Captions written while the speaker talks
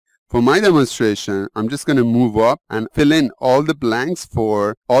For my demonstration, I'm just going to move up and fill in all the blanks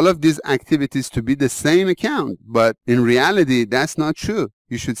for all of these activities to be the same account. But in reality, that's not true.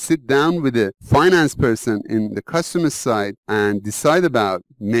 You should sit down with a finance person in the customer side and decide about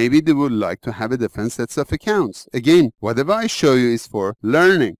maybe they would like to have a different sets of accounts. Again, whatever I show you is for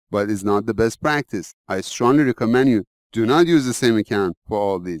learning, but is not the best practice. I strongly recommend you do not use the same account for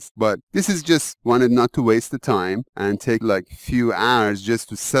all these. But this is just wanted not to waste the time and take like few hours just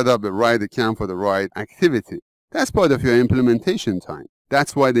to set up the right account for the right activity. That's part of your implementation time.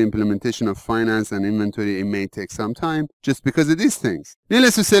 That's why the implementation of finance and inventory, it may take some time just because of these things.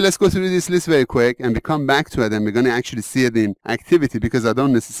 Needless to say, let's go through this list very quick and we come back to it and we're going to actually see it in activity because I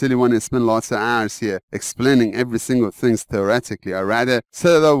don't necessarily want to spend lots of hours here explaining every single thing theoretically. I'd rather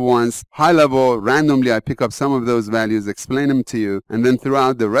set it up once, high level, randomly I pick up some of those values, explain them to you, and then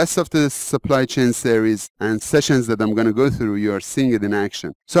throughout the rest of the supply chain series and sessions that I'm going to go through, you are seeing it in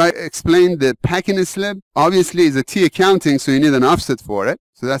action. So I explained the packing slip. Obviously, it's a T accounting, so you need an offset for it.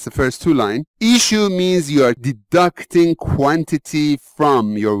 So that's the first two lines. Issue means you are deducting quantity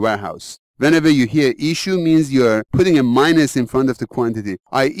from your warehouse. Whenever you hear issue, means you are putting a minus in front of the quantity.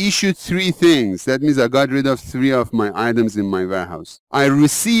 I issued 3 things. That means I got rid of 3 of my items in my warehouse. I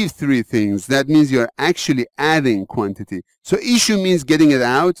received 3 things. That means you're actually adding quantity. So issue means getting it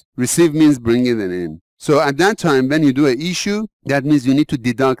out. Receive means bringing it in. So at that time, when you do an issue, that means you need to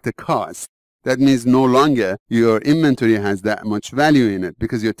deduct the cost. That means no longer your inventory has that much value in it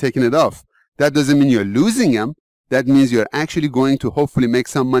because you're taking it off. That doesn't mean you're losing them. That means you're actually going to hopefully make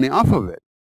some money off of it.